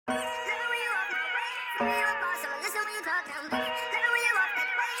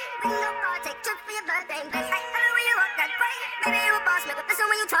took for your birthday, baby. I love it when you walk that way. Maybe you a boss, make up listen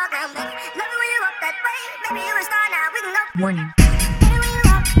when you talk down, baby. Love it when you walk that way. Maybe you a star now, we can go. Warning. Baby, when you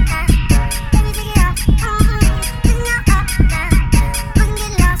walk, let me take it off. We can go up now. We can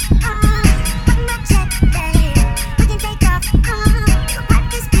get lost. Put my check, babe. We can take off. What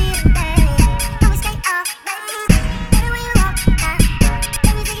this beat, babe? Can we stay off, baby? Baby, when you walk,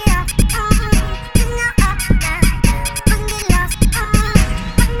 let me take it off. We can go up now. We can get lost.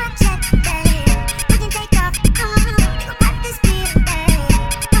 Put my check, babe. We can take off. What this beat, babe?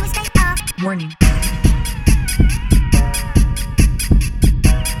 Can we stay off? Warning.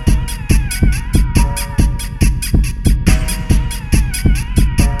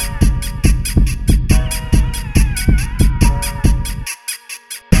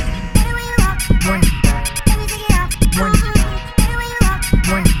 Warning. Warning.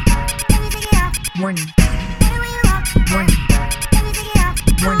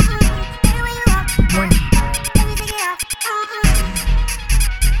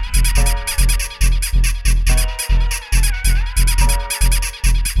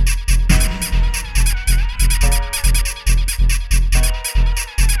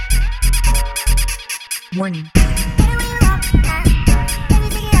 Warning. Warning. Warning.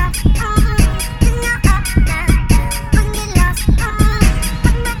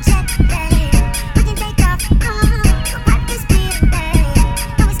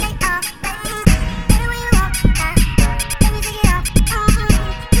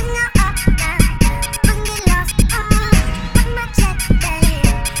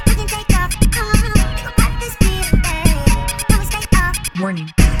 Warning.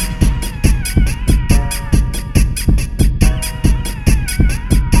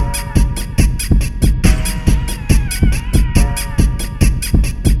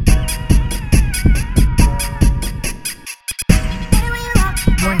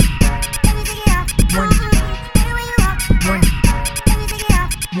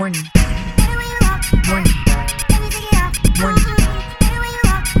 Warning.